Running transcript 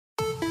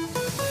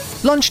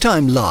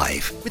Lunchtime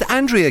Live with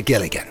Andrea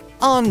Gilligan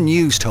on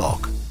News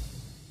Talk.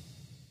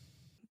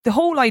 The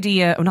whole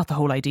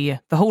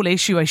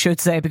issue, I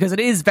should say, because it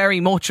is very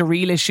much a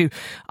real issue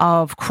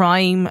of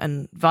crime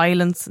and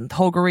violence and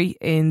thuggery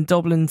in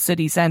Dublin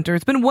city centre.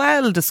 It's been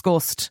well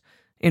discussed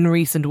in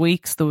recent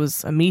weeks. There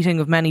was a meeting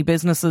of many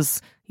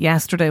businesses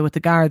yesterday with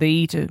the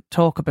Gardaí to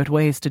talk about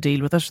ways to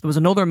deal with it. There was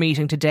another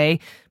meeting today,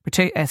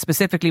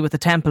 specifically with the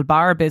Temple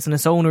Bar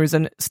business owners,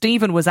 and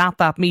Stephen was at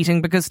that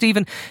meeting because,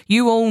 Stephen,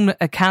 you own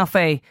a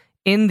cafe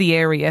in the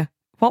area.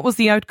 What was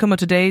the outcome of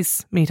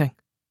today's meeting?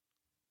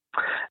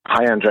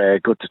 Hi, Andrea.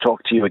 Good to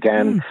talk to you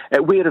again.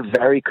 We had a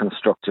very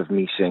constructive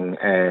meeting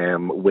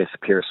with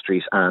Pearse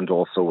Street and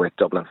also with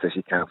Dublin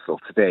City Council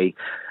today.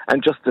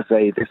 And just to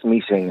say, this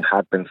meeting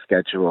had been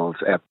scheduled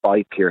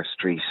by Pearse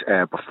Street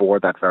before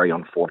that very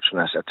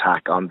unfortunate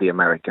attack on the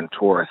American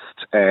tourist.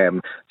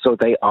 So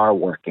they are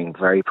working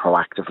very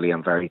proactively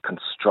and very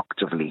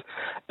constructively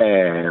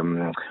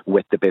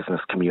with the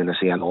business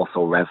community and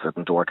also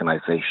resident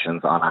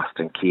organisations on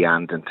Aston Quay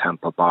and in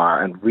Temple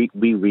Bar. And we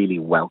really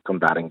welcome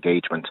that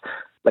engagement.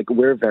 Like,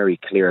 we're very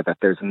clear that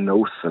there's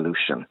no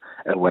solution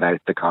without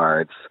the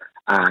guards,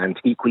 and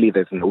equally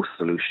there's no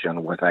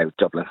solution without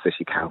Dublin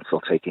City Council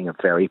taking a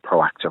very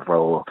proactive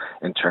role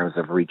in terms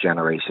of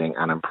regenerating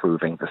and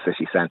improving the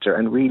city centre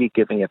and really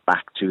giving it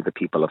back to the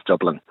people of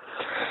Dublin.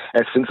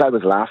 Since I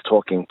was last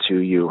talking to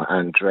you,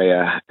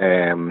 Andrea,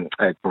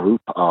 a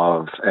group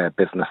of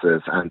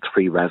businesses and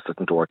 3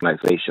 resident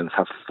organisations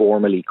have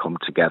formally come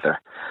together,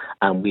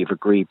 and we've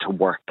agreed to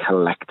work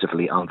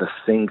collectively on the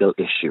single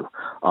issue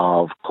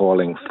of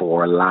calling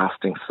for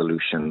lasting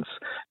solutions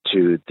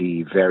to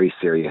the very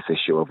serious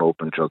issue of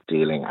open drug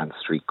dealing and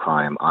street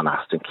crime on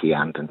Aston Quay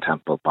and in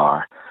Temple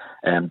Bar.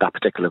 That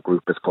particular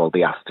group is called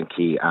the Aston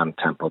Quay and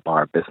Temple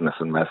Bar Business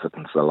and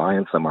Residents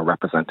Alliance, and we're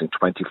representing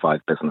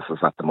 25 businesses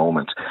at the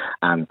moment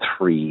and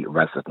 3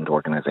 resident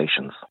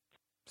organisations.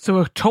 So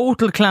a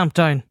total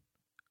clampdown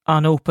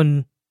on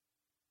open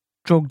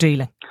drug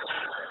dealing.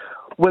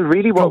 Well,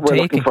 really, what we're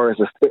looking for is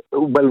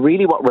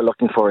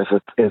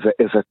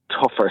a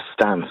tougher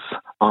stance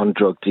on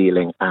drug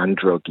dealing and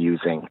drug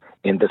using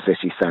in the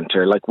city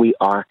centre. Like, we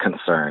are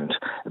concerned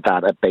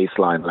that a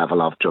baseline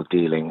level of drug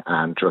dealing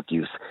and drug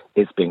use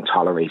is being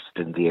tolerated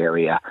in the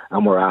area,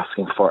 and we're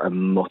asking for a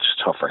much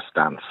tougher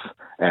stance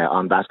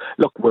on that.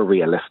 Look, we're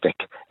realistic.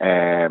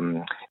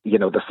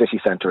 The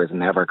city centre is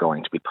never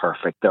going to be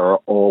perfect. There are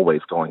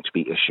always going to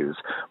be issues,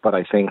 but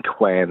I think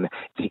when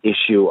the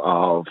issue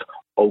of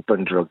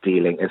open drug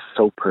dealing is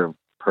so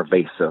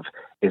pervasive,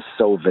 is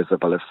so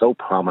visible, is so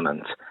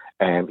prominent,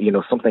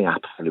 something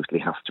absolutely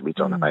has to be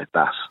done about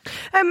that.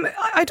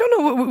 I don't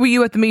know, were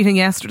you at the meeting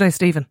yesterday,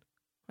 Stephen?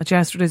 At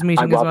yesterday's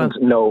meeting I wasn't.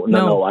 as well?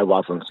 No, I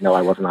wasn't. No,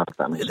 I wasn't at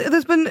that meeting.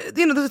 There's been,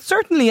 there's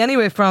certainly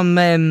anyway from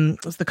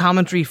the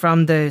commentary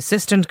from the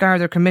Assistant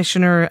Garda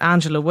Commissioner,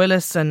 Angela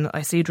Willis, and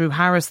I see Drew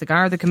Harris, the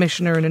Garda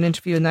Commissioner, in an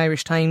interview in the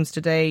Irish Times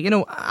today.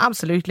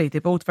 Absolutely, they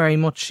both very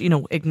much,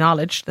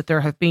 acknowledge that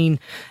there have been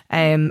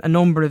a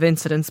number of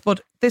incidents.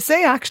 But they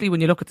say actually,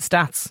 when you look at the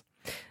stats,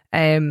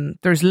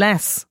 there's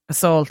less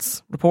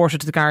assaults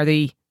reported to the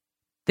Gardaí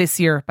this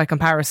year by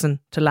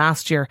comparison to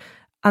last year.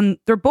 And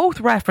they're both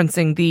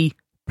referencing the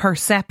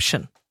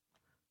perception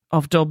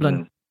of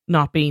Dublin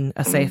not being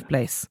a safe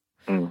place.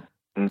 Do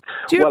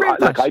you agree with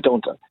that? I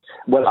don't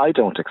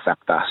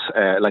accept that.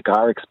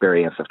 Our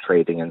experience of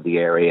trading in the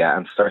area,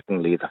 and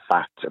certainly the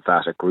fact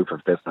that a group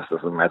of businesses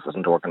and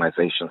resident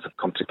organisations have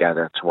come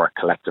together to work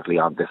collectively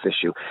on this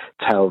issue,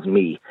 tells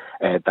me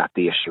that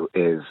the issue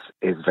is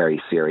very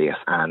serious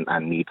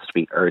and needs to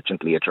be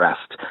urgently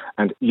addressed.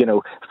 And,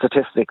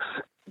 statistics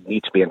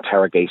need to be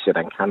interrogated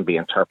and can be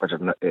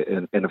interpreted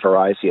in a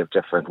variety of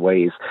different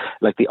ways.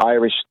 Like the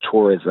Irish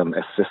Tourism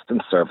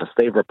Assistance Service,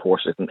 they've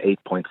reported an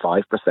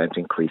 8.5%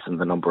 increase in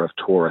the number of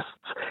tourists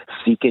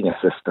seeking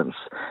assistance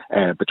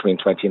between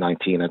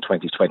 2019 and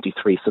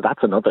 2023. So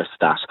that's another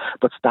stat.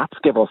 But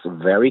stats give us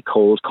very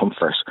cold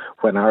comfort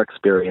when our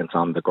experience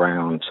on the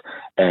ground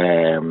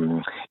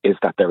is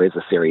that there is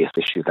a serious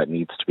issue that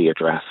needs to be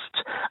addressed.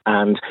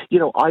 And,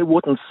 I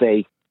wouldn't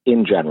say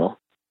in general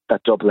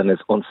that Dublin is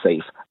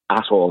unsafe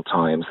at all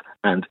times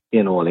and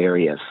in all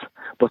areas.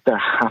 But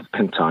there have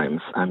been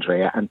times,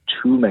 Andrea, and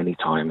too many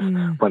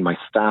times, when my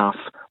staff,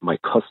 my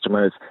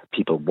customers,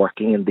 people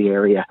working in the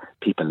area,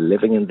 people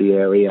living in the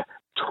area,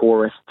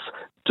 tourists,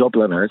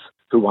 Dubliners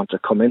who want to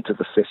come into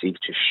the city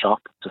to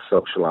shop, to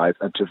socialise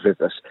and to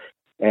visit,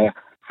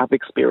 have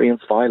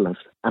experienced violence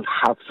and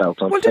have felt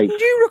unsafe. Well, didn't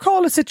you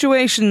recall a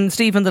situation,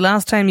 Stephen, the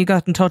last time you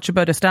got in touch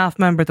about a staff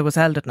member that was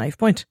held at knife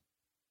point?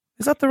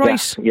 Is that the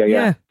right?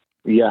 Yeah.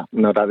 Yeah,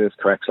 no, that is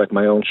correct. Like,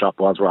 my own shop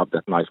was robbed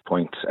at knife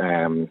point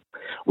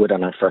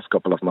within our first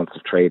couple of months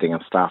of trading,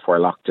 and staff were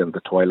locked in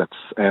the toilets.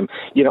 And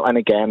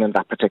again, in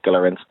that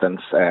particular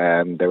instance,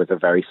 there was a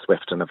very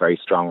swift and a very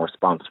strong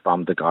response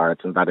from the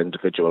guards, and that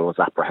individual was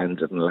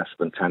apprehended in less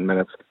than 10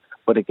 minutes.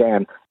 But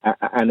again,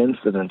 an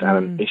incident and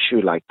an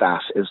issue like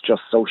that is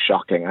just so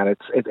shocking, and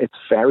it's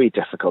very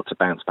difficult to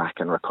bounce back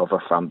and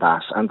recover from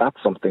that. And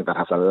that's something that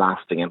has a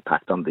lasting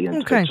impact on the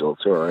individuals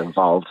who are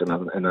involved in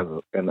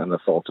an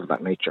assault of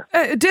that nature.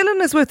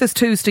 Dylan is with us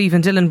too,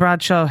 Stephen. Dylan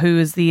Bradshaw, who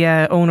is the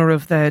owner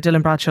of the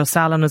Dylan Bradshaw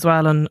Salon as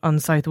well on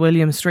South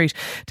William Street.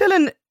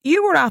 Dylan,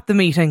 you were at the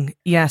meeting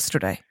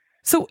yesterday.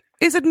 So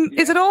is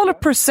it all a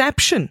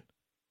perception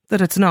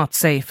that it's not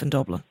safe in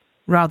Dublin,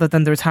 rather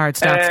than there's hard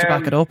stats to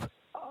back it up?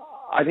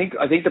 I think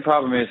the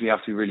problem is we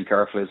have to be really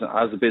careful as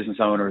a business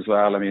owner as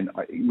well. I mean,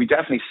 we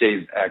definitely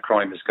see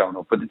crime is going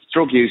up, but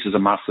drug use is a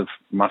massive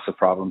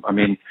problem. I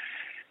mean,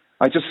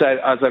 I just said,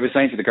 as I was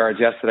saying to the guards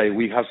yesterday,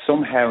 we have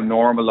somehow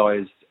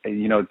normalised,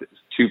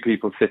 two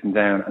people sitting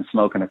down and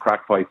smoking a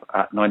crack pipe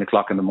at 9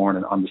 o'clock in the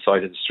morning on the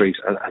side of the street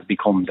has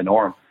become the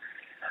norm.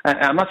 And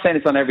I'm not saying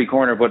it's on every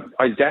corner, but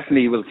I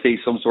definitely will see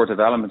some sort of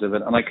element of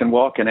it, and I can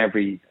walk in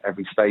every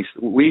space.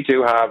 We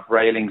do have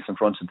railings in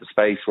front of the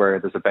space where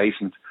there's a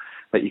basement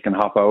that you can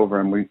hop over,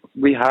 and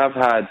we have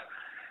had,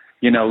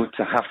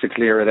 to have to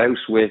clear it out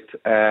with,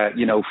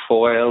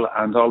 foil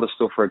and all the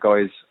stuff where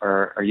guys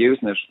are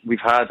using it. We've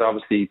had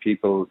obviously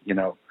people,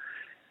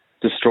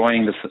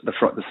 destroying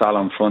the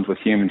salon front with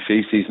human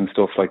feces and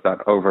stuff like that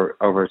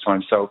over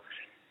time. So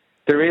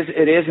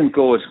it isn't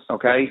good,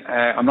 okay?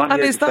 I'm not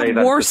here to say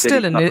that worse,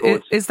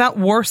 Dylan? Is that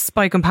worse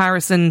by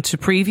comparison to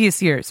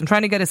previous years? I'm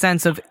trying to get a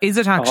sense of, is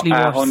it actually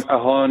worse?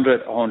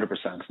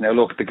 100%. Now,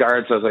 look, the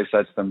guards, as I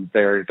said to them,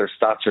 their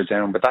stats are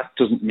down, but that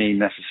doesn't mean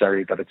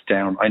necessarily that it's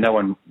down. I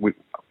know,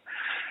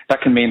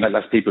 that can mean that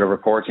less people are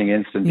reporting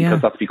incidents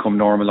because that's become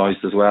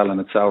normalised as well in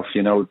itself,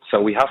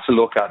 So we have to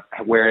look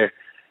at where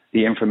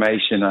the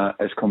information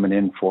is coming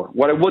in for.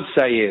 What I would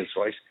say is,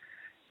 right,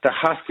 there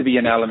has to be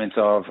an element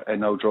of a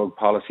no drug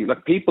policy.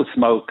 Look, people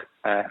smoke,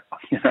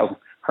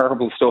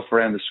 herbal stuff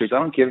around the streets. I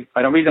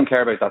really don't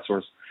care about that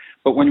source.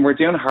 But when we're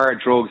doing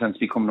hard drugs and it's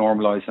become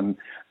normalised, and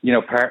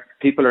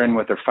people are in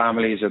with their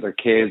families or their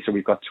kids, or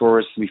we've got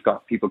tourists, we've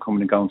got people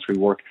coming and going through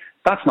work.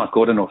 That's not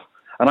good enough.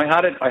 And I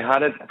had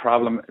a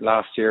problem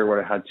last year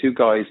where I had two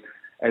guys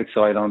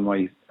outside on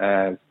my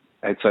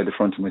outside the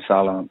front of my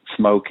salon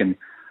smoking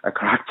a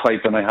crack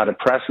pipe, and I had a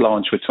press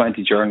launch with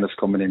 20 journalists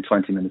coming in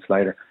 20 minutes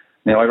later.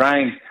 Now, I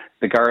rang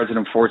the guards and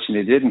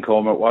unfortunately they didn't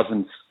come. It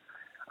wasn't.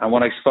 And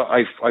when I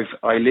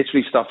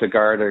literally stopped a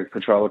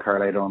patrol car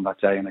later on that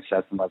day and I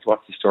said to them, lads,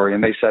 what's the story?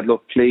 And they said,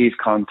 look, please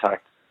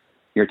contact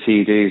your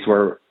TDs.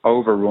 We're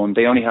overrun.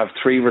 They only have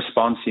 3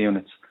 response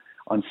units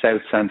on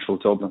South Central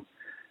Dublin.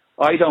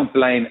 I don't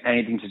blame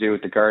anything to do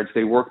with the guards.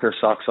 They work their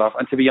socks off.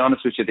 And to be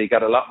honest with you, they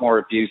get a lot more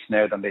abuse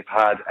now than they've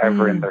had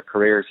ever in their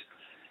careers.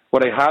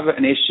 What I have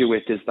an issue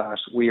with is that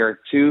we are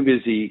too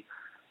busy,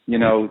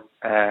 our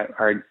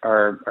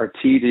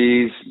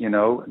TDs,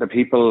 the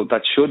people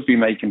that should be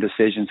making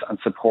decisions and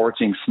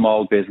supporting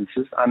small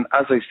businesses. And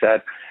as I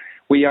said,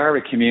 we are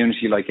a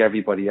community like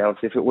everybody else.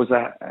 If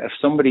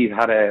somebody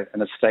had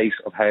an estate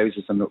of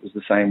houses and it was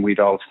the same, we'd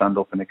all stand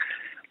up. And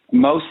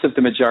most of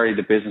the majority of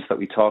the business that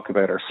we talk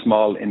about are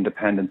small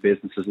independent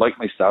businesses. Like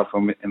myself,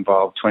 I'm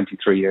involved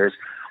 23 years.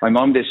 I'm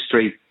on this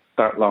street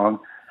that long.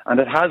 And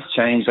it has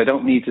changed. I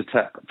don't need to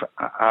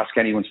ask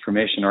anyone's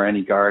permission or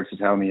any guard to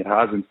tell me it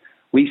hasn't.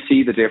 We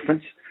see the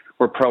difference.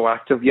 We're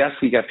proactive. Yes,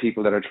 we get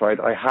people that are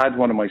tried. I had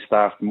one of my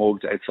staff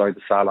mugged outside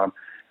the salon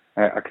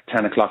at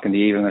 10 o'clock in the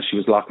evening as she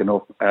was locking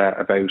up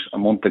about a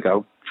month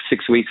ago,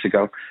 6 weeks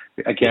ago.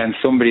 Again,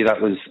 somebody that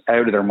was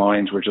out of their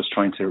minds were just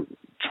trying to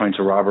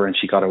rob her and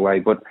she got away.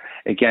 But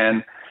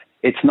again,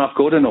 it's not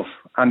good enough.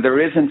 And there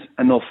isn't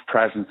enough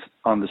presence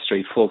on the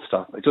street, full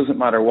stop. It doesn't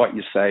matter what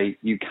you say.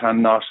 You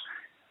cannot...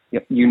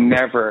 You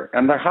never,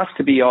 and there has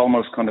to be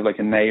almost kind of like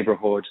a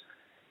neighbourhood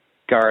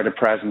guard of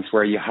presence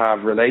where you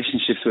have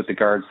relationships with the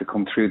guards that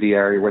come through the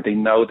area where they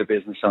know the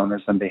business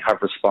owners and they have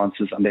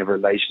responses and they have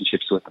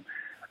relationships with them.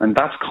 And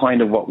that's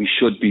kind of what we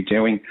should be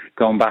doing,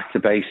 going back to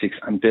basics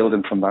and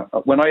building from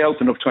that. When I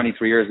opened up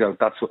 23 years ago,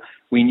 that's what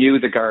we knew,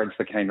 the guards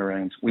that came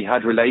around. We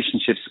had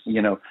relationships,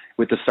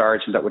 with the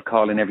sergeant that would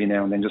call in every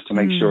now and then just to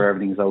make sure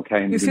everything's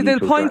okay. And you see, they'll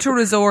point to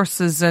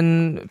resources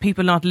and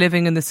people not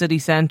living in the city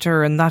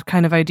centre and that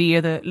kind of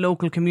idea, the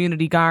local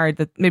community guard,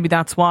 that maybe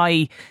that's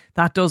why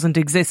that doesn't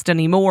exist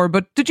anymore.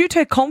 But did you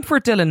take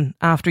comfort, Dylan,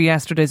 after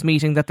yesterday's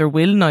meeting that there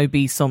will now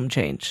be some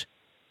change?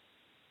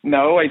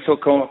 No,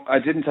 I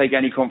didn't take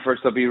any comfort.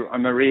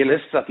 I'm a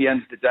realist. At the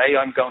end of the day,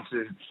 I'm going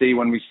to see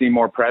when we see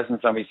more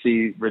presence and we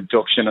see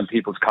reduction in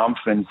people's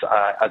confidence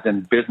as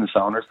in business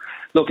owners.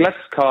 Look, let's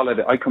call it,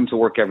 I come to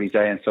work every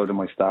day and so do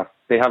my staff.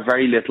 They have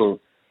very little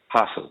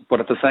hassle. But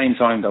at the same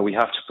time, though, we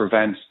have to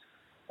prevent,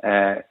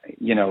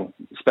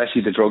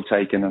 especially the drug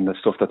taking and the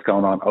stuff that's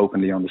going on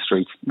openly on the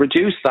streets.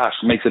 Reduce that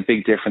makes a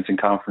big difference in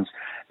confidence.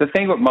 The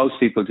thing what most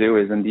people do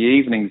is in the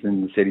evenings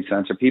in the city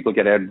centre, people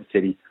get out of the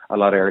city a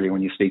lot earlier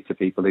when you speak to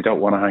people. They don't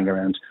want to hang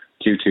around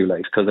too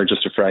late because they're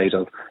just afraid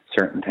of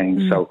certain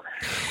things. So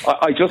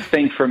I just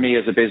think for me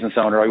as a business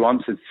owner, I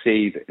want to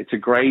see that it's a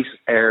great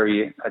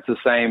area. It's the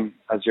same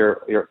as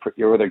your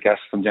other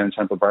guests from down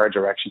Temple Bar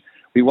direction.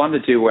 We want to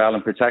do well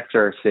and protect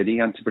our city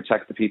and to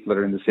protect the people that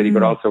are in the city,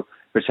 but also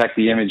protect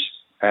the image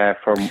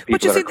from people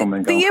that are coming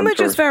and going. The image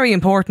is very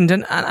important,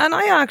 and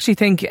I actually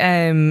think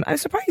I'm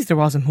surprised there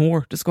wasn't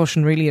more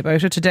discussion really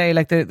about it today.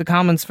 Like the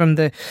comments from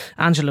the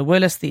Angela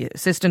Willis, the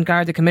Assistant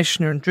Garda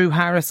Commissioner, and Drew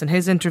Harris in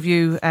his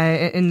interview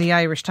in the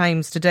Irish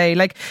Times today.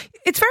 Like,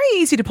 it's very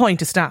easy to point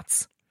to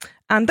stats.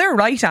 And they're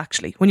right,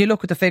 actually. When you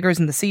look at the figures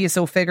and the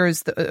CSO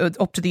figures,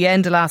 up to the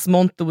end of last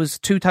month, there was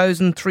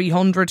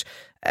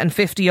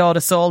 2,350 odd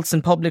assaults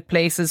in public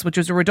places, which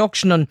was a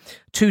reduction on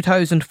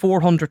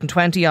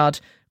 2,420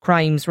 odd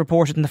crimes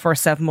reported in the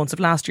first 7 months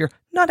of last year.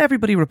 Not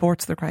everybody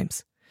reports their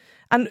crimes.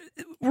 And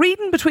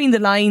reading between the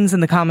lines in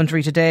the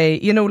commentary today,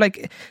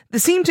 they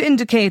seem to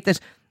indicate that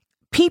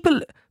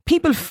people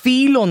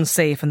feel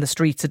unsafe in the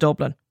streets of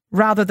Dublin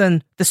rather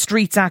than the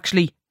streets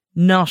actually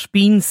not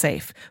being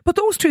safe. But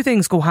those two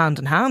things go hand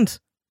in hand,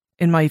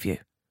 in my view.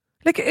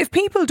 Like, if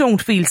people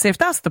don't feel safe,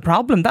 that's the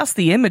problem, that's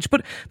the image.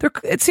 But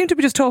it seemed to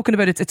be just talking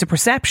about it's a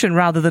perception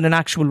rather than an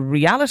actual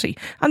reality.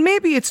 And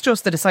maybe it's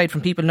just that aside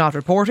from people not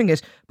reporting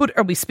it, but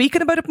are we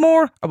speaking about it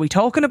more? Are we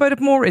talking about it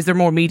more? Is there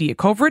more media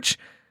coverage?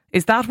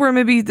 Is that where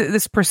maybe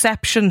this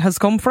perception has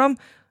come from?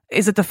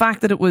 Is it the fact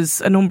that it was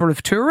a number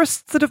of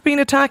tourists that have been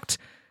attacked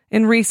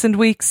in recent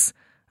weeks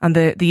and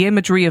the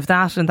imagery of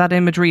that and that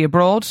imagery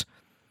abroad?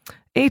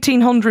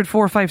 1800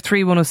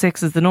 453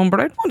 106 is the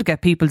number. I'd want to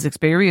get people's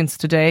experience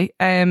today.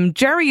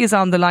 Jerry is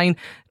on the line.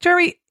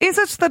 Jerry, is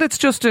it that it's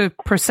just a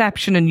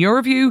perception in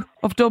your view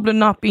of Dublin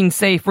not being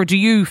safe, or do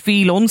you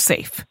feel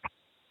unsafe?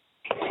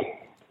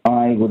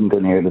 I wouldn't go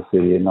near the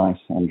city at night,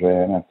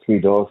 Andrea. I have 3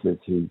 daughters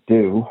who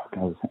do,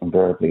 because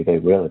invariably they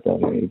will at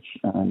that age.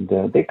 And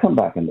they come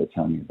back and they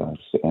tell me about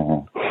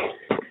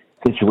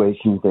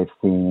situations they've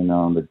seen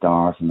on the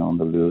Dart and on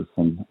the Luce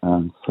and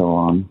so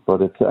on.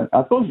 But it's,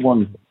 I suppose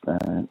one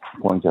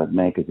point I'd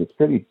make is it's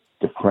pretty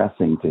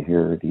depressing to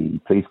hear the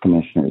police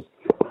commissioners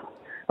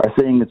are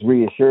saying it's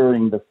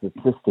reassuring that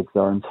statistics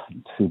aren't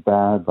too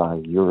bad by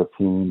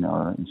European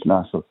or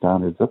international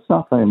standards. That's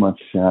not very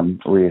much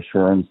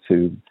reassurance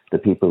to the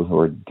people who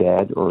are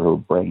dead or who are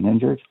brain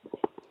injured.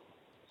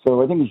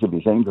 So I think you should be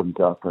ashamed of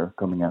himself for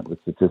coming out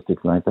with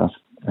statistics like that.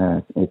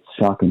 It's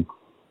shocking.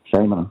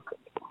 Shame on him.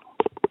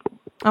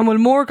 And will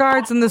more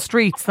guards in the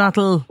streets,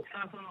 that'll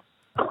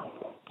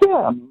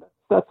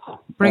that's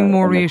bring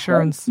more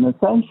reassurance? An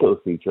essential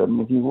feature. I mean,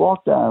 if you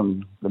walk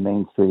down the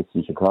main streets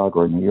in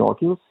Chicago or New York,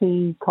 you'll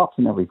see cops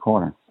in every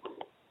corner.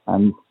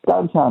 And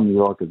downtown New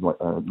York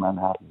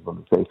Manhattan is one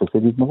of the safest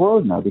cities in the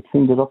world now. They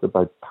cleaned it up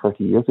about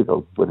 30 years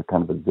ago with a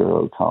kind of a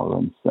zero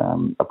tolerance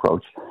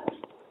approach.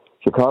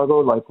 Chicago,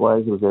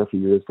 likewise, it was there a few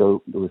years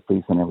ago. There was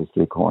police on every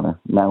street corner.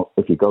 Now,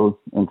 if you go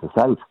into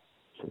South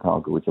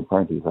Chicago, which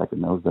apparently is like a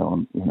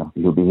no-zone,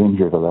 you'll be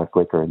injured a lot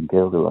quicker and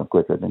killed a lot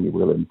quicker than you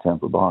will in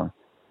Temple Bar.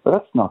 But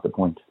that's not the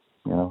point.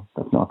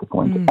 That's not the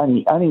point.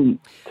 Any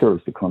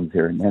tourist who comes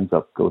here and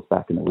goes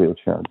back in a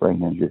wheelchair,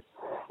 brain injured,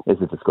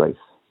 is a disgrace.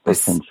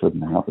 Those things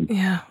shouldn't happen.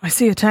 Yeah, I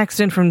see a text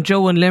in from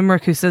Joe in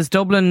Limerick who says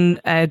Dublin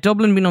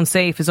being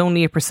unsafe is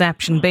only a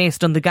perception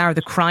based on the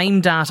Garda crime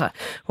data.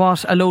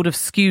 What a load of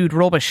skewed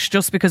rubbish.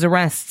 Just because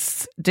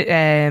arrests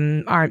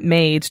aren't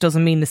made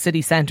doesn't mean the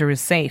city centre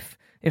is safe.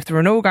 If there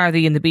are no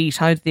Gardaí in the beat,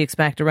 how do they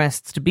expect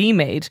arrests to be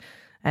made?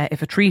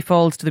 If a tree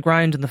falls to the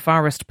ground in the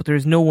forest but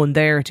there's no one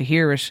there to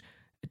hear it,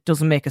 it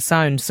doesn't make a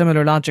sound.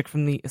 Similar logic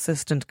from the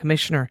Assistant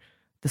Commissioner.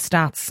 The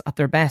stats at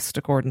their best,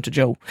 according to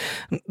Joe.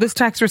 This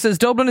texter says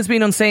Dublin has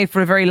been unsafe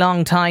for a very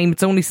long time.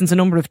 It's only since a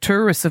number of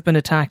tourists have been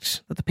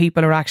attacked that the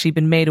people are actually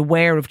been made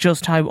aware of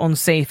just how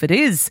unsafe it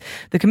is.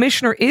 The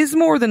Commissioner is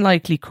more than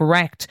likely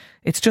correct.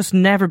 It's just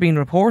never been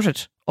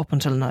reported up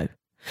until now.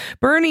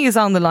 Bernie is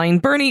on the line.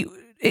 Bernie,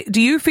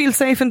 do you feel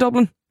safe in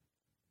Dublin?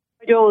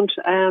 I don't.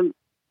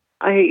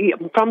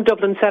 I'm from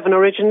Dublin 7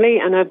 originally,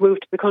 and I've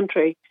moved to the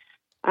country.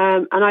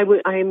 And I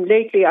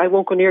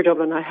won't go near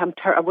Dublin.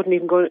 I wouldn't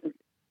even go.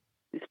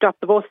 Stop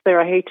the bus there.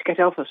 I hate to get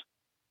off it.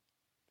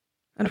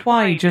 And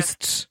why?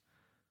 Just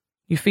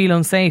you feel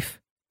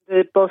unsafe?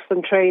 The bus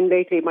and train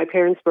lately. My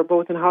parents were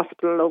both in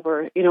hospital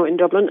over, in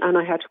Dublin, and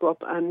I had to go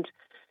up. And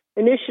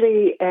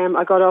initially,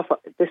 I got off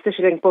the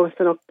CityLink bus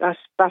and up at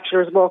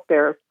Bachelor's Walk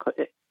there,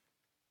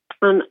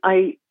 and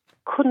I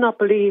could not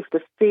believe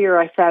the fear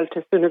I felt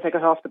as soon as I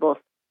got off the bus.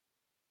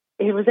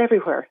 It was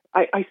everywhere.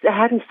 I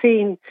hadn't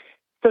seen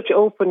such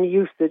open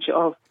usage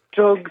of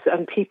drugs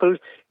and people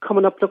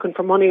coming up looking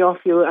for money off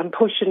you and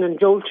pushing and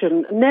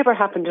jolting. Never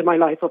happened in my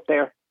life up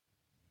there.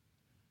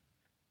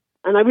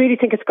 And I really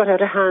think it's got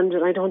out of hand,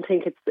 and I don't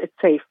think it's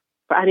safe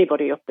for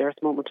anybody up there at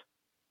the moment.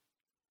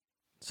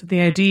 So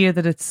the idea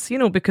that it's,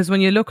 because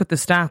when you look at the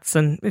stats,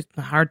 and it's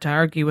hard to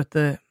argue with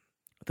the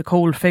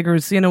cold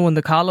figures, in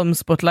the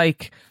columns, but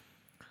like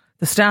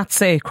the stats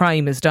say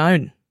crime is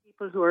down.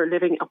 People who are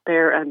living up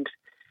there and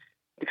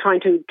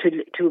trying to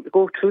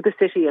go through the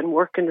city and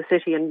work in the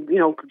city and,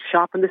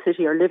 shop in the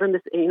city or live in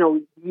the,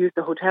 use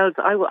the hotels,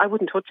 I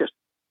wouldn't touch it.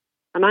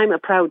 And I'm a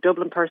proud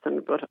Dublin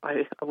person, but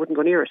I wouldn't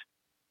go near it.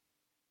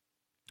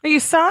 Are you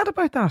sad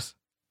about that?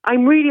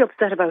 I'm really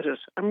upset about it.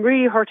 I'm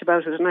really hurt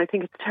about it, and I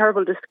think it's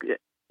terrible to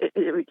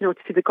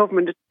see the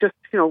government just,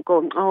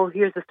 going, oh,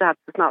 here's the stats.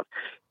 It's not.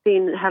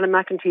 Seeing Helen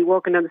McEntee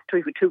walking down the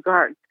street with 2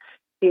 guards,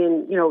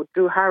 seeing,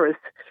 Drew Harris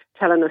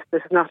telling us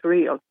this is not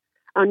real,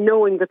 and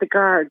knowing that the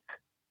guards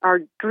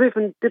are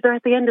driven, they're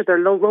at the end of their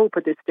low rope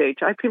at this stage.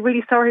 I feel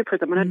really sorry for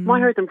them, and I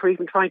admire them for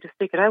even trying to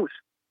stick it out.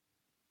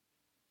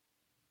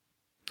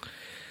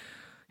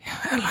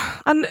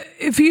 And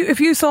if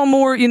you saw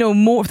more,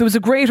 if there was a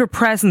greater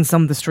presence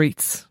on the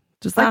streets,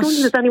 I don't think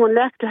there's anyone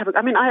left to have it.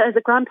 I mean, as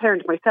a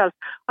grandparent myself,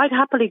 I'd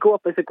happily go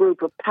up as a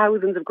group of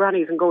thousands of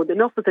grannies and go,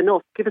 enough is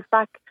enough. Give us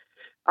back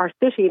our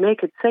city,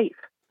 make it safe.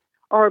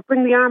 Or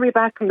bring the army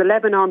back from the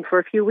Lebanon for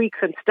a few weeks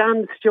and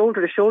stand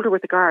shoulder to shoulder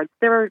with the guards.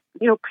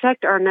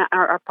 Protect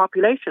our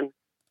population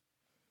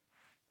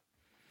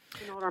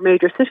in all our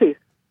major cities.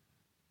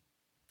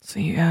 So,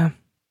 yeah.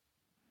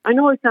 I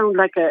know I sound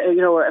like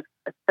a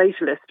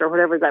fatalist or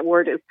whatever that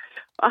word is.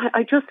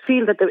 I just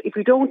feel that if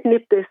we don't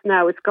nip this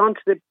now, it's gone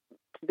to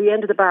the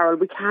end of the barrel.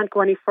 We can't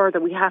go any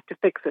further. We have to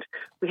fix it.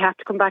 We have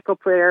to come back up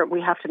there.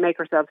 We have to make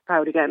ourselves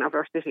proud again of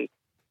our city.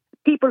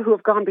 People who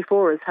have gone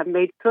before us have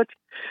made such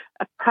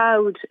a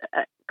proud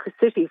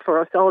city for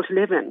us all to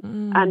live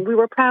in, and we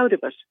were proud of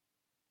it.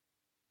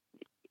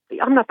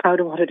 I'm not proud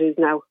of what it is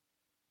now.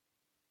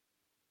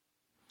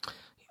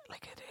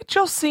 It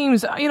just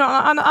seems, and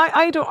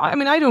I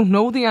don't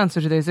know the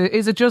answer to this.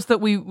 Is it just that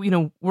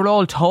we're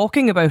all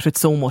talking about it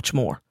so much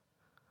more?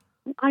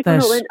 I don't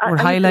know. We're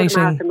highlighting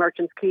Mass in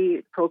Merchants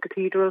Quay, Pro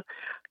Cathedral.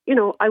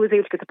 I was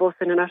able to get the bus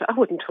in and out. I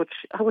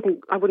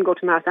wouldn't go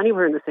to Mass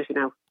anywhere in the city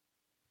now.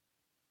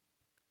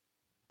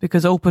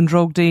 Because open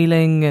drug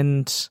dealing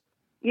and...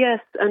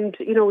 Yes, and,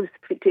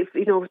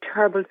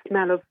 terrible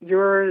smell of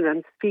urine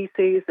and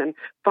feces and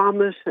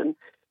vomit and,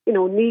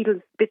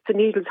 needles, bits of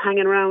needles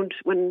hanging around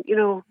when,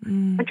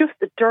 and just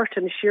the dirt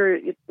and sheer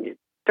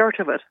dirt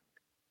of it.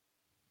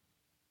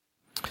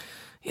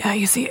 Yeah,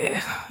 you see,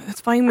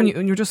 it's fine when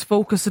you're just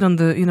focusing on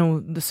the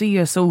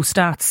CSO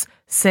stats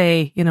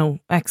say,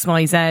 X,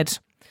 Y, Z.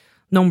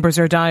 Numbers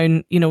are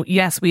down,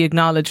 yes, we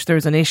acknowledge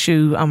there's an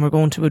issue and we're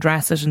going to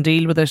address it and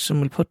deal with it and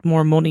we'll put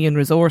more money and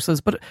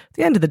resources. But at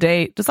the end of the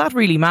day, does that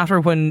really matter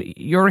when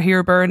you're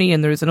here, Bernie,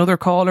 and there's another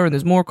caller and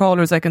there's more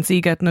callers I can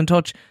see getting in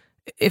touch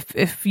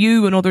if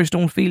you and others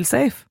don't feel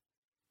safe?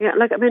 Yeah,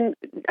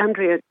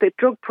 Andrea, the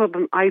drug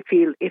problem, I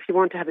feel, if you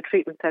want to have a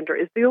treatment centre,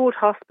 is the old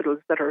hospitals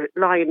that are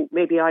lying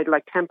maybe either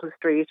like Temple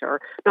Street or,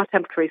 not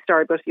Temple Street,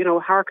 sorry, but,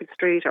 Harcourt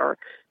Street or...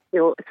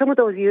 some of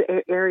those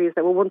areas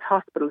that were once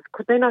hospitals,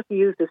 could they not be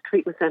used as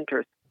treatment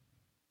centres?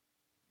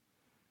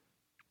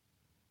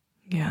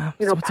 Yeah,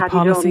 so it's a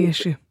policy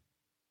issue.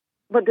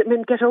 But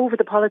get over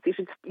the policies.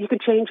 You can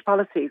change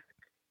policies.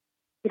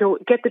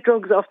 Get the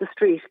drugs off the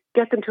street.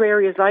 Get them to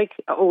areas like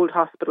old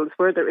hospitals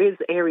where there is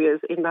areas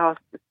in the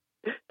hospitals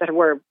that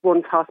were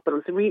once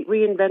hospitals.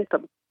 Reinvent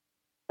them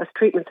as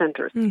treatment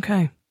centres.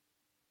 Okay.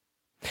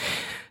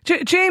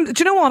 James,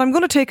 do you know what? I'm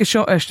going to take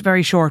a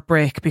very short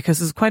break because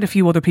there's quite a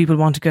few other people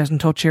want to get in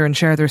touch here and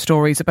share their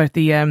stories about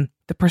the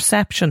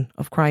perception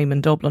of crime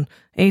in Dublin.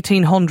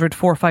 1800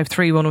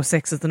 453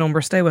 106 is the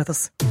number. Stay with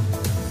us.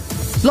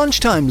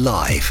 Lunchtime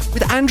Live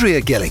with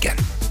Andrea Gilligan.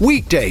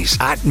 Weekdays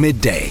at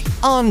midday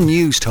on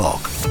News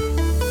Talk.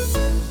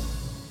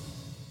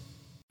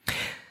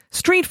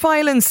 Street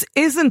violence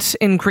isn't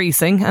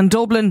increasing and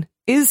Dublin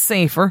is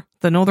safer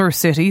than other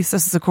cities.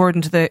 This is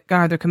according to the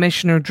Garda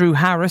Commissioner, Drew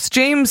Harris.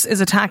 James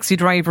is a taxi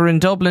driver in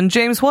Dublin.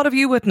 James, what have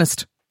you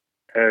witnessed?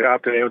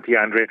 Afternoon to you,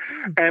 Andrea.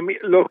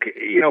 Look,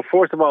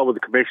 first of all, with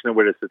the Commissioner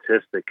with the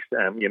statistics,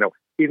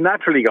 he's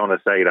naturally going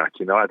to say that.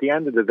 At the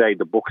end of the day,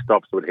 the buck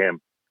stops with him.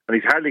 And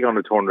he's hardly going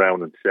to turn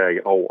around and say,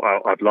 oh,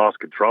 I've lost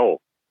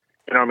control.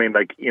 You know what I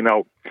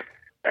mean?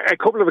 A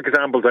couple of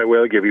examples I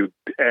will give you.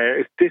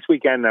 This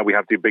weekend now we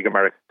have the big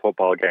American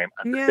football game.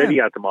 And the city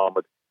at the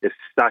moment is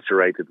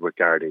saturated with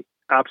Gardaí.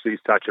 Absolutely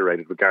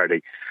saturated with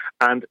Gardaí.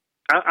 And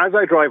as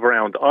I drive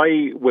around,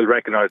 I will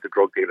recognise the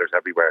drug dealers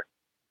everywhere.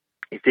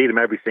 You see them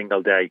every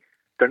single day.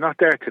 They're not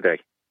there today.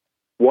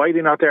 Why are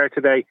they not there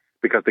today?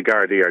 Because the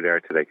Gardaí are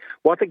there today.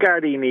 What the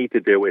Gardaí need to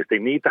do is they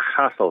need to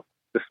hassle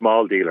the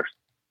small dealers,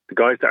 the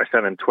guys that are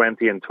selling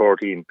 20 and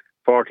 30 and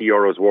 40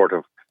 euros worth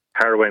of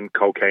heroin,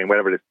 cocaine,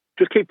 whatever it is.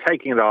 Just keep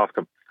taking it off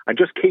them and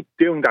just keep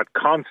doing that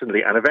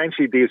constantly. And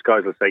eventually these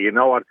guys will say, you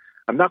know what,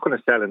 I'm not going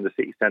to sell in the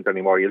city centre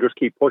anymore. You'll just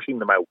keep pushing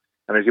them out.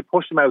 And as you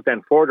push them out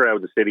then further out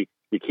of the city,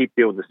 you keep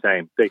doing the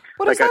same.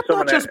 But is that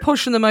not just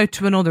pushing them out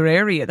to another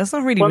area? That's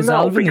not really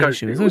resolving the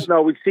issue, is it?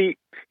 No, we see,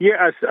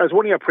 as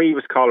one of your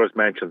previous callers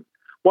mentioned,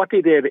 what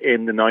they did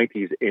in the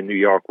 90s in New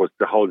York was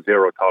the whole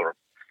zero tolerance.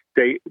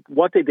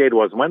 What they did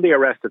was when they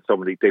arrested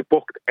somebody, they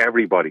booked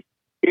everybody.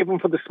 Even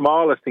for the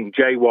smallest thing,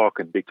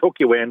 jaywalking, they took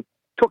you in,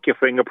 took your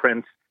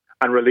fingerprints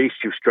and released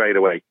you straight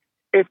away.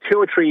 If 2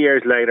 or 3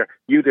 years later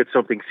you did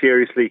something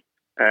seriously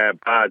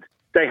bad,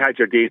 they had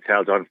your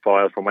details on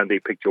file from when they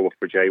picked you up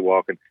for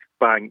jaywalking.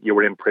 Bang, you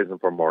were in prison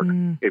for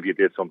murder if you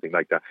did something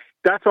like that.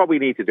 That's what we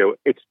need to do.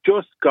 It's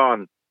just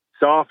gone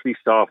softly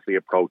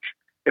approach.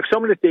 If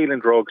someone is dealing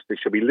drugs, they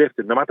should be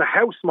lifted, no matter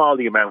how small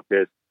the amount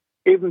is,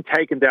 even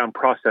taken down,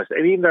 processed,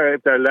 and even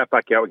if they're let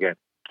back out again.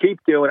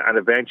 Keep doing it, and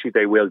eventually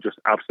they will just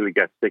absolutely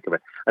get sick of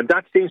it. And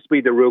that seems to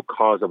be the root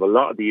cause of a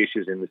lot of the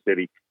issues in the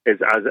city, is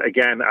as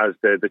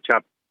the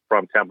chap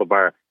from Temple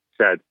Bar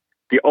said,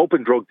 the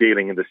open drug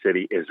dealing in the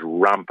city is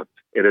rampant.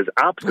 It is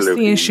absolutely That's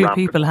the issue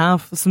rampant. people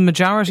have. Some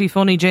majority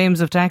funny,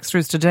 James, of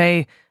texters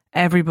today,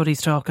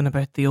 everybody's talking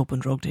about the open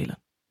drug dealing.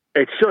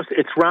 It's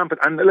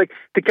rampant. And like,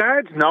 the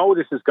guards know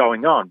this is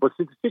going on, but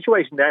the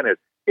situation then is,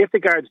 if the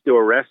guards do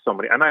arrest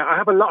somebody, and I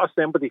have a lot of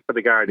sympathy for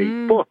the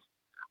Gardaí, but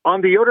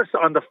on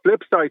the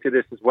flip side to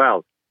this as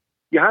well,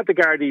 you had the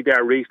Gardaí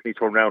there recently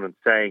turn around and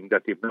saying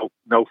that they've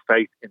no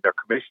faith in their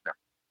commissioner.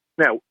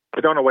 Now,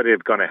 I don't know whether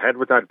they've gone ahead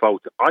with that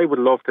vote. I would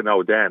love to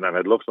know then, and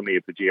I'd love somebody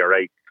if the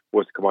GRA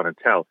was to come on and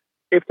tell,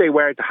 if they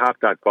were to have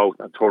that vote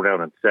and turn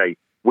around and say,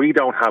 we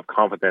don't have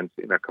confidence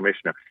in our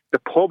commissioner, the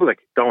public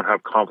don't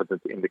have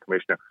confidence in the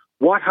commissioner,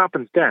 what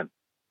happens then?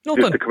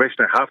 Nothing. Does the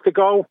commissioner have to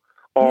go?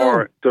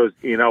 Or does,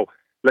 my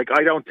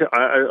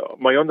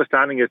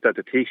understanding is that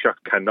the Taoiseach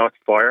cannot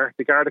fire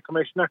the Garda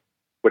commissioner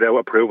without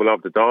approval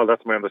of the Dáil.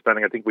 That's my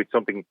understanding. I think we'd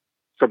something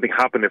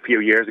happened a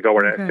few years ago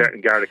where a certain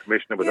Garda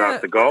commissioner was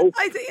asked to go.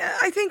 I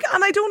think,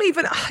 and I don't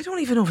even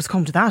know if it's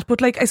come to that,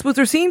 but like, I suppose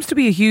there seems to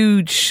be a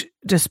huge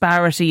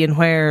disparity in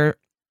where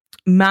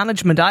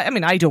management,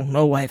 I don't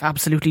know, I have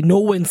absolutely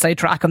no inside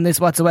track on this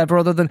whatsoever,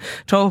 other than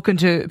talking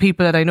to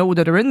people that I know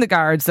that are in the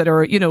guards, that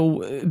are,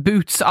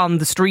 boots on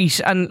the street,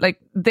 and like,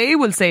 they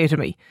will say to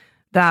me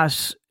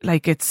that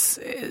like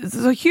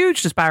there's a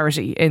huge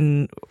disparity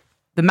in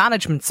the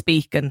management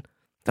speak, and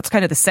that's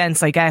kind of the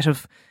sense I get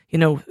of,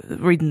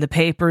 reading the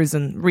papers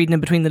and reading in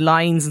between the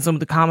lines and some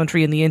of the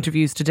commentary in the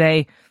interviews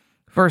today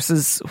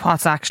versus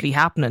what's actually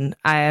happening.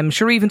 I'm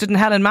sure even didn't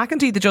Helen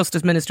McEntee, the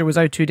Justice Minister, was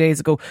out 2 days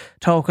ago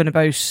talking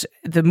about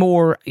the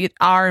more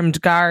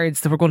armed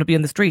guards that were going to be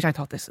in the street. I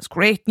thought, this is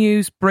great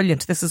news,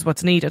 brilliant, this is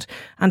what's needed.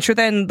 And sure,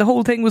 then the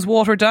whole thing was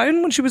watered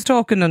down when she was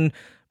talking on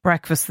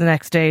breakfast the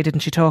next day, didn't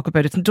she talk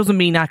about it? It doesn't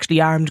mean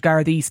actually armed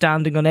Gardaí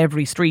standing on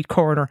every street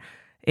corner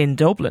in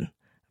Dublin.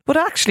 But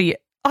actually,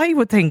 I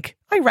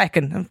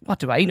reckon, and what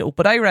do I know,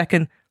 but I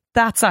reckon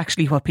that's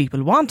actually what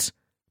people want.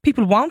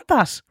 People want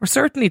that, or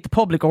certainly the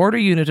public order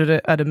unit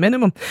at a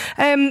minimum.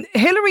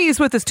 Hilary is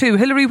with us too.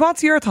 Hilary,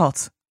 what's your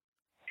thoughts?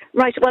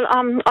 Right, well,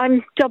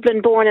 I'm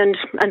Dublin born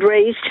and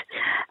raised,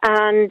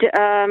 and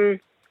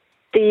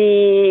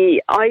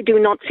I do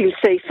not feel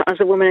safe as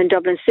a woman in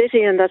Dublin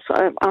City, and that's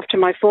after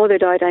my father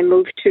died, I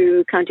moved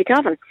to County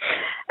Cavan.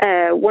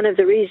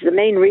 The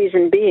main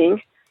reason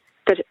being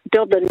that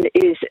Dublin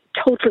is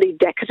totally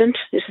decadent.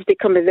 This has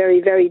become a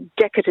very, very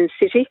decadent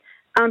city,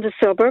 and the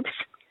suburbs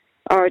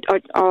are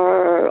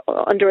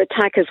under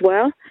attack as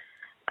well.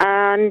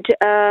 And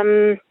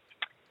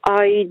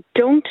I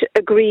don't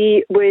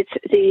agree with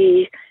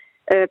the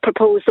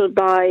proposal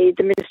by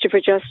the Minister for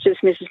Justice,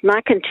 Mrs.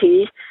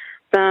 McEntee,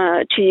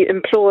 to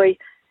employ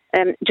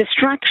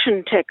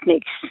distraction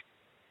techniques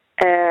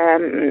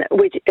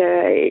with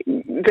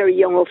very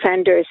young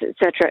offenders,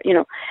 etc.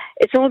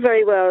 It's all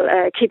very well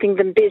keeping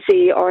them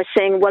busy or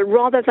saying, well,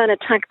 rather than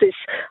attack this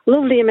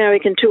lovely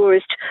American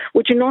tourist,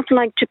 would you not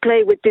like to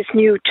play with this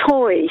new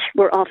toy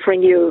we're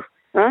offering you?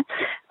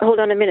 Hold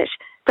on a minute.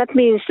 That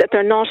means that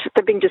they're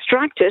being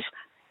distracted,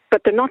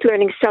 but they're not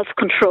learning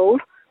self-control.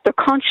 Their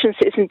conscience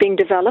isn't being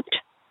developed.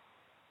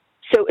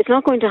 So it's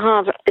not going to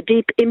have a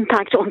deep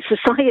impact on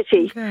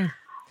society. Okay.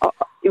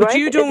 But right?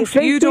 you don't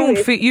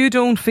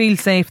feel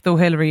safe though,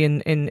 Hilary,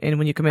 in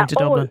when you come into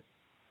Dublin.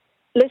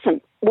 Listen,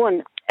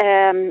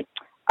 I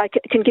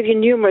can give you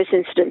numerous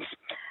incidents,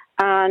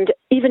 and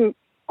even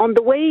on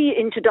the way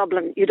into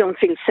Dublin, you don't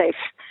feel safe.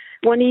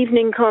 One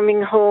evening,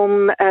 coming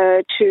home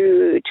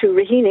to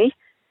Raheny,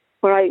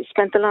 where I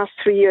spent the last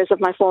 3 years of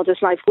my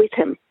father's life with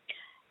him,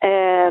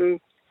 it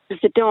was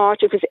the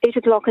Dart. It was 8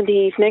 o'clock in the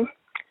evening.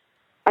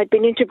 I'd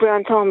been into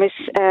Brown Thomas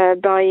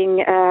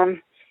buying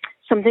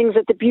some things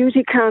at the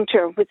beauty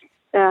counter with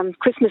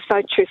Christmas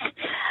vouchers.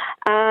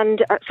 And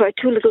so I had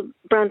 2 little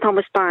Brown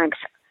Thomas bags.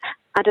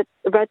 And at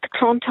about the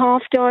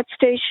Clontarf Dart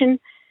station,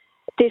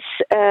 this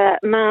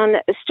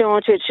man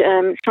started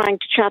trying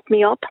to chat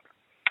me up.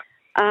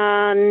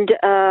 And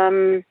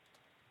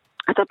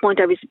at that point,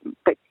 I was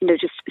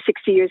just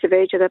 60 years of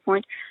age at that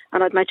point,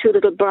 and I had my 2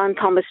 little Brown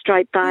Thomas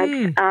striped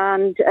bags,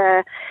 and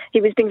he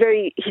was being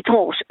very, he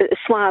thought,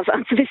 suave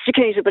and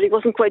sophisticated, but he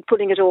wasn't quite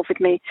pulling it off with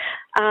me,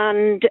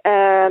 and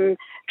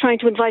trying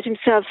to invite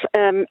himself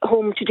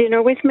home to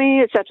dinner with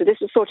me, etc. This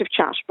was sort of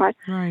chat, right?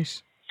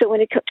 Right. So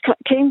when it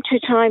came to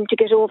time to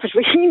get off at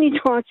Raheny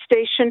Dart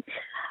Station,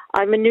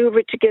 I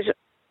manoeuvred to get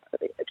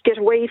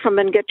away from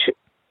and get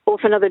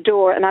off another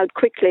door and out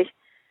quickly.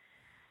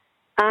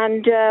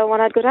 And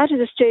when I'd got out of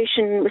the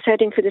station, was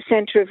heading for the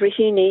centre of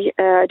Raheny,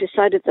 I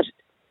decided that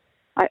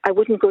I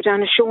wouldn't go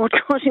down a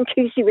shortcut in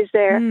case he was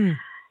there.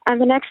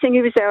 And the next thing,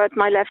 he was there at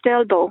my left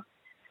elbow.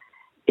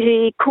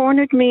 he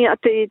cornered me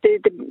at the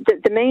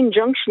main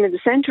junction in the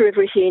centre of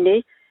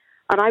Raheny,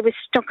 and I was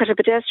stuck at a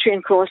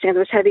pedestrian crossing, and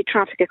there was heavy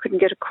traffic. I couldn't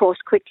get across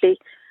quickly.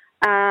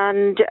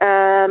 And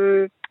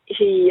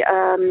he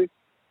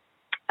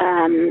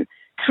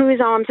threw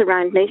his arms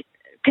around me,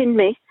 pinned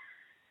me,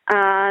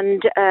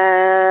 and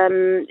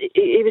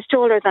he was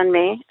taller than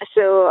me.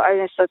 So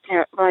I said,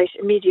 right,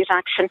 immediate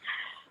action.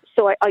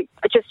 So I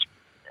just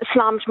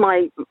slammed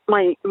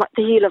the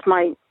heel of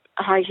my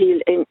high heel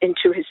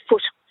into his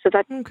foot. So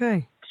that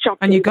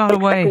shocked me. And you got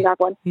away. That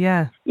one.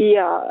 Yeah.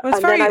 Yeah. Well,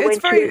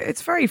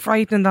 it's very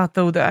frightening that,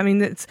 though. I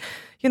mean, it's,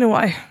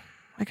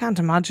 I can't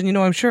imagine,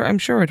 I'm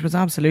sure it was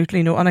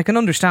absolutely no, and I can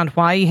understand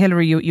why,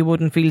 Hilary, you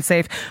wouldn't feel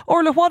safe.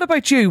 Orla, what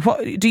about you?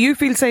 Do you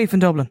feel safe in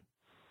Dublin?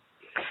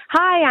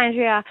 Hi,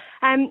 Andrea.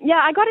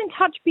 I got in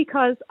touch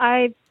because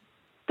I've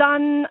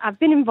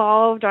been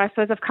involved, or I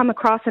suppose I've come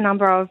across a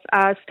number of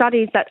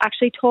studies that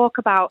actually talk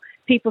about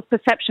people's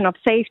perception of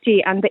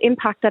safety and the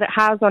impact that it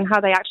has on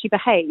how they actually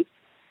behave.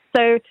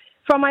 So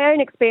from my own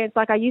experience,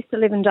 I used to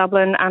live in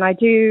Dublin, and I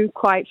do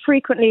quite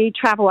frequently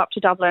travel up to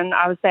Dublin.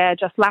 I was there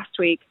just last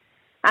week.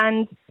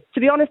 And to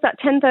be honest, at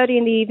 10:30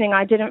 in the evening,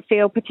 I didn't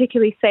feel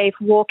particularly safe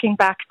walking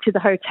back to the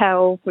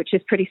hotel, which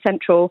is pretty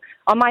central,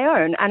 on my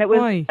own. And it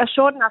was a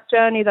short enough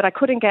journey that I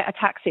couldn't get a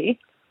taxi,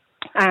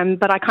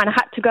 but I kind of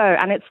had to go.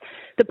 And it's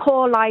the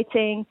poor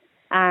lighting,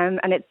 and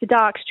it's the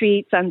dark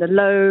streets and the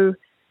low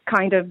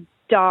kind of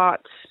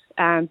dart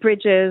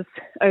bridges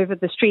over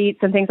the streets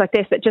and things like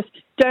this that just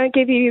don't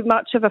give you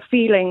much of a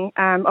feeling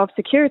of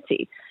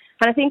security.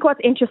 And I think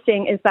what's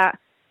interesting is that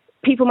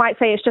people might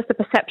say it's just a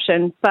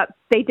perception, but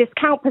they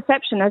discount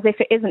perception as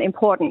if it isn't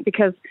important,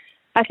 because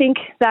I think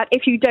that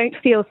if you don't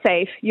feel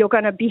safe, you're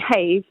going to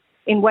behave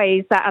in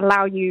ways that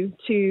allow you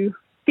to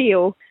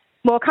feel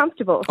more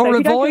comfortable. Or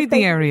avoid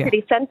the area.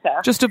 City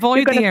centre, just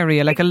avoid the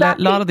area, like a lot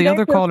of the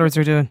other callers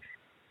are doing.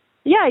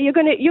 Yeah, you're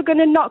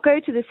gonna not go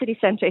to the city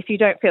centre if you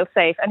don't feel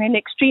safe. And in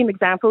extreme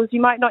examples,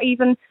 you might not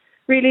even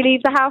really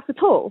leave the house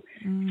at all.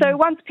 So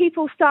once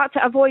people start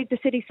to avoid the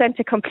city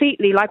centre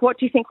completely, what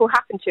do you think will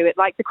happen to it?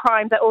 The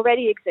crime that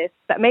already exists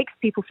that makes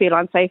people feel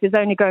unsafe is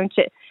only going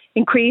to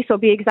increase or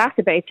be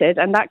exacerbated,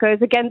 and that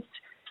goes against,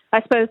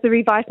 I suppose, the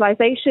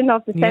revitalisation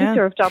of the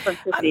centre of Dublin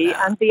City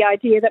and the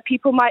idea that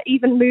people might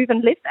even move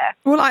and live there.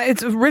 Well,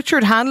 it's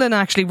Richard Hanlon,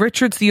 actually.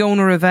 Richard's the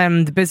owner of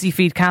the Busy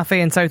Feet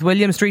Cafe in South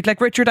William Street.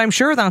 Richard, I'm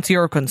sure that's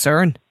your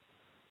concern.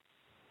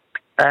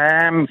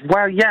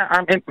 Well, yeah,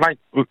 I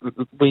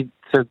mean,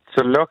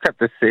 to look at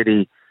the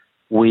city,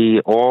 we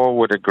all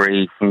would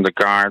agree, from the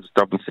guards,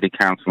 Dublin City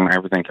Council and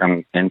everything,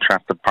 and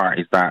interested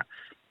parties, that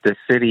the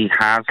city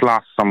has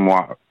lost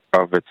somewhat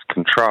of its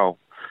control.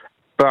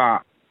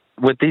 But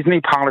with these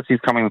new policies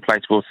coming in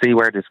place, we'll see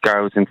where this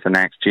goes into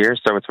next year.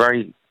 So it's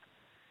very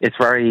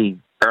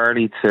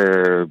early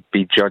to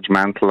be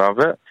judgmental of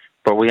it,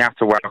 but we have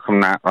to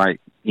welcome that,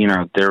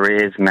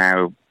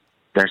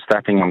 they're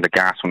stepping on the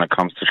gas when it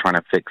comes to trying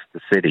to fix the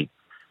city.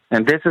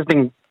 And this has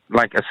been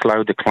a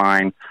slow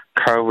decline.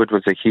 COVID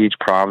was a huge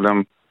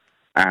problem,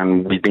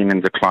 and we've been in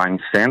decline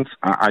since.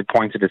 I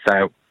pointed this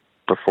out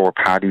before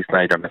Paddy's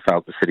Day that I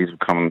felt the cities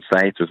would come and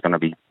say there's going to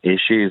be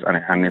issues,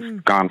 and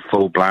it's gone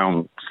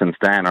full-blown since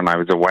then, and I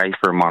was away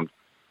for a month,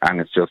 and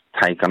it's just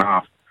taken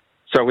off.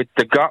 So with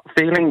the gut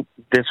feeling,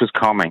 this was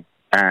coming.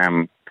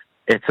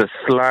 It's a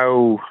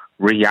slow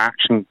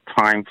reaction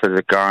time for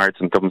the guards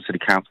and Dublin City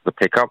Council to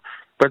pick up.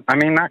 But, I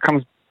mean, that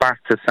comes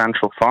back to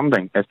central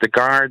funding. If the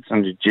guards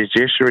and the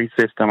judiciary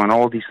system and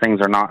all these things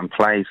are not in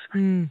place,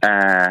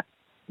 there's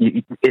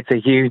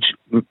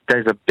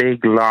a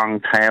big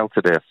long tail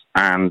to this,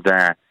 and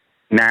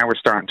now we're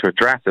starting to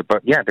address it.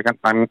 But yeah,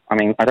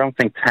 I don't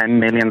think 10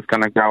 million is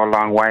going to go a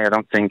long way. I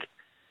don't think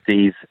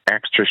these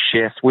extra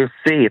shifts, we'll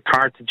see. It's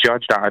hard to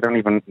judge that. I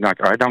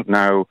don't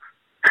know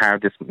how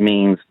this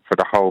means for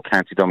the whole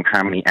County Dublin,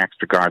 how many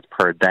extra guards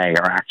per day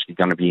are actually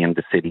going to be in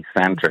the city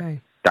centre.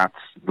 Okay. That's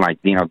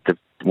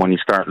when you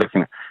start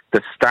looking at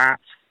the stats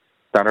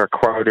that are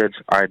quoted,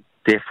 I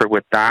differ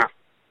with that.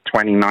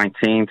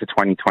 2019 to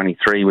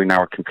 2023, we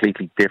know a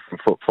completely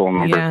different footfall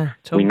numbers. Yeah,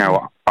 totally. We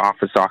know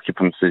office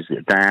occupancies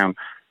are down.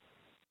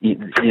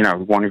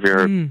 One of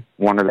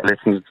the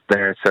listeners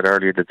there said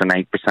earlier there's an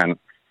 8%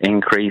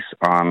 increase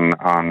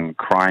on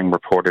crime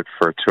reported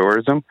for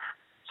tourism.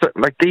 So,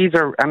 these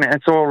are, and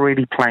it's all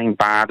really playing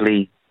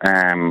badly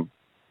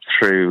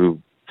through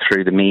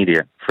the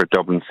media for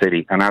Dublin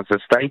City. And as a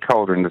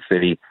stakeholder in the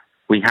city,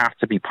 we have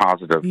to be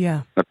positive.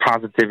 Yeah. The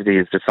positivity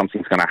is that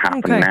something's going to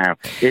happen now.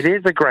 It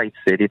is a great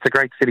city. It's a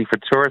great city for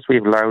tourists. We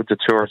have loads of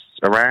tourists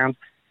around.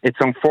 It's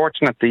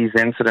unfortunate these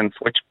incidents,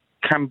 which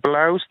can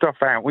blow stuff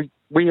out.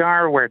 We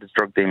are aware there's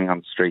drug dealing on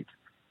the streets,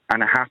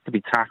 and it has to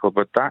be tackled.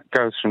 But that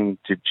goes from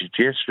the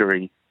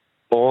judiciary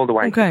all the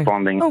way to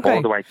funding, all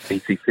the way to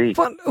PCC.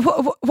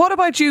 What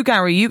about you,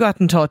 Gary? You got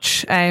in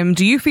touch.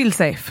 Do you feel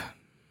safe?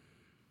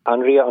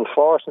 Andrea,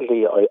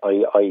 unfortunately,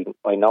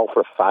 I know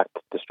for a fact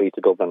the streets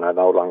of Dublin are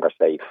no longer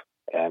safe.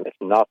 It's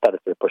not that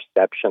it's a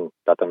perception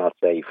that they're not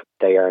safe.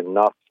 They are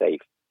not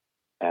safe.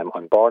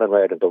 I'm born and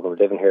reared in Dublin,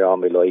 living here all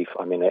my life.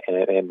 I'm in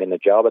a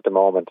job at the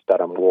moment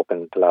that I'm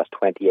working the last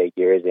 28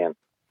 years in,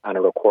 and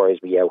it requires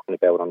me out and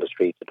about on the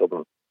streets of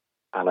Dublin.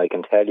 And I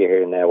can tell you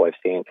here now, I've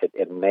seen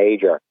a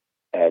major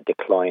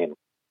decline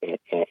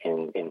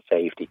in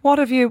safety. What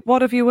have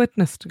you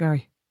witnessed,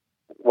 Gary?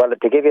 Well,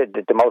 to give you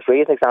the most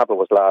recent example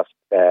was last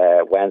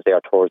Wednesday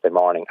or Thursday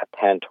morning at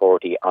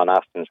 10:30 on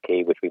Aston's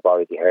Quay, which we've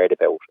already heard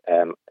about.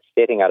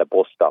 Sitting at a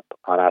bus stop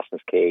on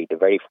Aston's Quay, the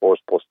very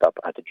first bus stop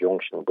at the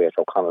junction with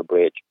O'Connell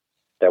Bridge,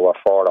 there were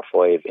 4 or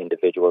 5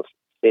 individuals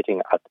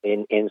sitting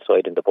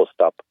inside in the bus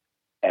stop,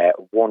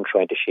 one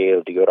trying to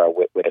shield the other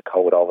with a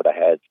coat over their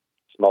heads,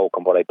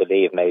 smoking what I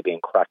believe may be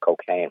crack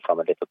cocaine from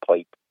a little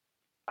pipe.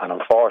 And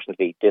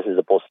unfortunately, this is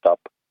a bus stop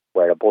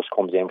where a bus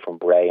comes in from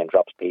Bray and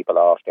drops people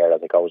off there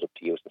as it goes up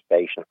to Euston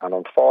Station. And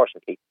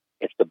unfortunately,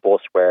 it's the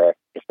bus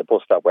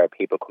stop where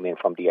people come in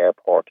from the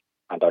airport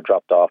and are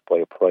dropped off by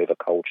a private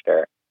coach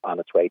there on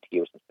its way to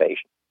Euston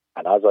Station.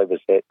 And as I was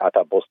at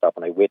that bus stop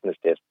and I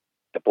witnessed this,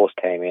 the bus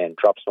came in,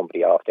 dropped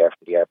somebody off there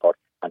from the airport.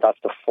 And that's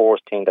the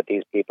first thing that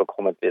these people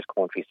coming to this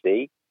country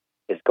see,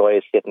 is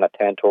guys sitting at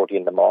 10:30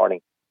 in the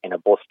morning in a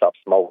bus stop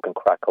smoking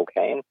crack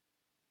cocaine.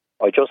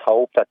 I just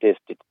hope that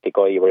the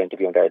guy you were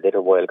interviewing there a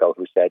little while ago,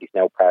 who said he's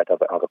now part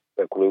of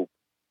a group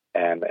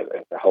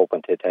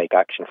hoping to take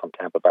action from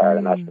Temple Bar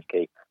and Aston's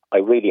Quay, I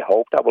really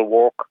hope that will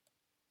work,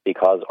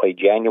 because I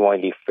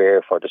genuinely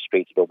fear for the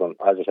streets of Dublin.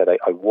 As I said,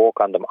 I work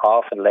on them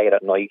often late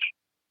at night.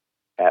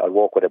 I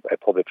work with a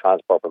public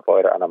transport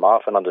provider, and I'm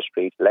often on the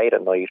streets late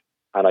at night,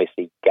 and I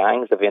see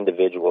gangs of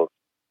individuals,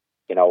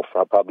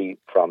 probably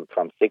from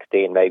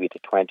 16 maybe to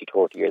 20,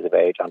 30 years of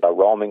age, and they're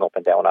roaming up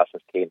and down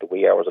Aston's Quay in the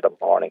wee hours of the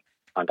morning,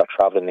 and they're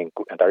travelling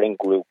and they're in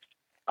groups,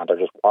 and they're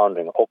just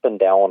wandering up and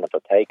down, and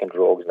they're taking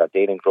drugs, and they're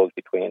dealing drugs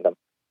between them.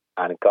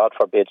 And God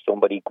forbid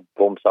somebody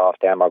bumps off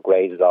them or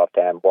grazes off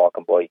them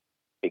walking by,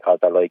 because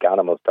they're like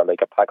animals. They're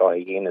like a pack of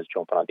hyenas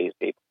jumping on these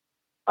people.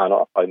 And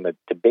I'm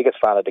the biggest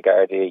fan of the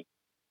Gardaí,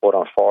 but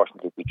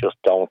unfortunately we just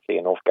don't see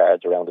enough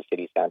guards around the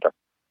city centre.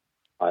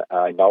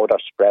 I know they're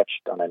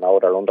stretched, and I know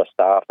they're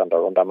understaffed and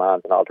they're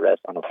undermanned and all the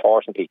rest. And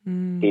unfortunately,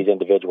 these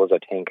individuals, I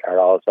think, are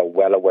also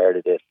well aware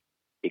of this,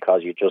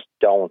 because you just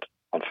don't,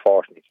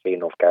 unfortunately, see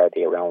enough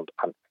Gardaí around.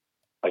 And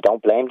I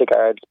don't blame the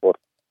guards, but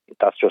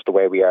that's just the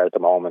way we are at the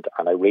moment.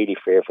 And I really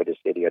fear for the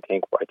city. I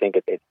think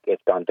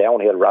it's gone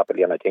downhill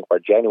rapidly, and I think we're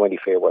genuinely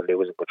fear we're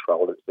losing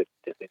control of the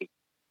city.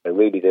 I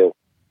really do.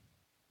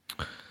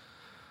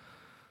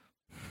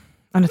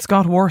 And it's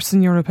got worse,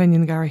 in your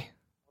opinion, Gary?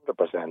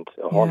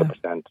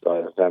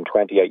 100%. I'm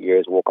 28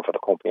 years working for the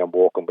company I'm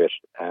working with.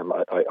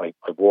 I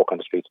walk on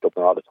the streets of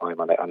Dublin all the time,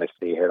 and I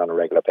see here on a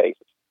regular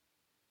basis.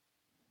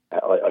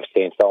 I've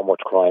seen so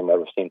much crime.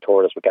 I've seen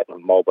tourists were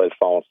getting mobile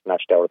phones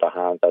snatched out of their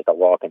hands as they're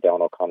walking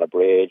down O'Connell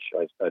Bridge.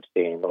 I've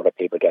seen other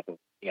people getting,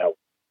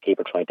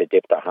 people trying to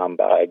dip their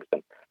handbags,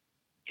 and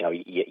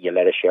you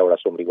let a shower at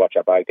somebody, watch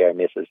your bag there,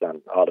 misses,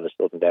 and all of a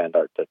sudden then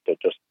they're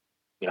just,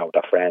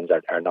 their friends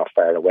are not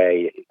far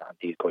away, and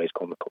these guys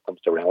come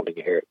surrounding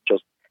you here.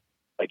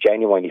 I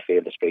genuinely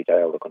feel the streets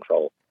are out of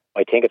control.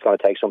 I think it's going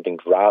to take something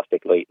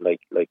drastic,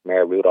 like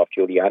Mayor Rudolph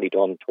Giuliani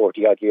done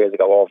 30 odd years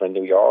ago over in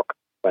New York,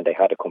 when they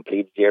had a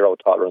complete zero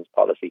tolerance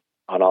policy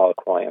on all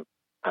crime,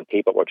 and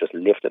people were just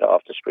lifted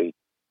off the street.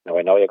 Now,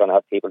 I know you're going to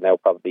have people now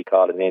probably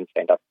calling in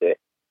saying that's the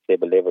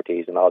civil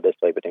liberties and all this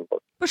type of thing.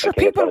 But sure,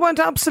 people went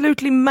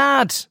absolutely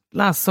mad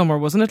last summer,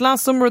 wasn't it?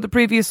 Last summer or the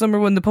previous summer,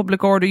 when the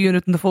public order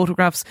unit and the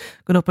photographs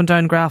going up and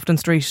down Grafton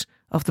Street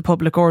of the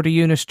public order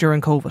unit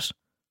during COVID.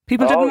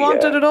 People didn't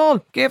want it at all.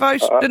 Gave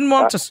out, didn't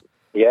want it.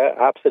 Yeah,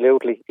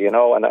 absolutely. And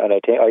I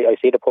think I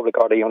see the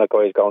public order unit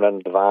guys going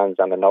in the vans,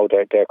 and I know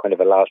they're kind of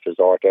a last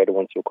resort. They're the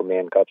ones who come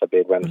in, God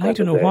forbid. When I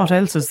don't know what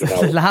else is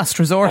the last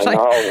resort. I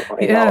know.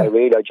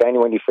 I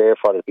genuinely fear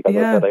for it, because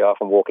I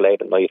often walk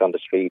late at night on the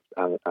street,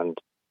 and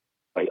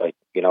I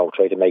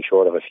try to make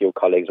sure I have a few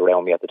colleagues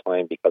around me at the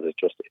time, because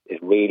it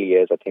really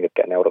is. I think it's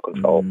getting out of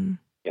control.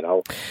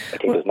 I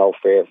think there's no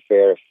fear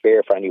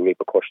for any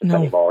repercussions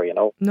anymore.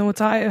 No,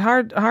 it's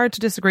hard to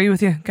disagree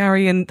with you,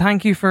 Gary, and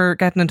thank you for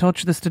getting in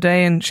touch with us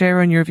today and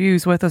sharing your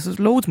views with us. There's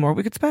loads more.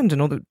 We could spend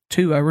another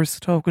 2 hours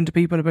talking to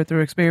people about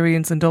their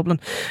experience in Dublin.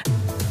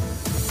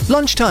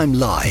 Lunchtime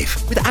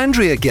Live with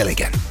Andrea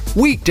Gilligan.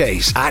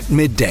 Weekdays at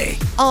midday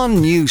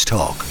on News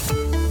Talk.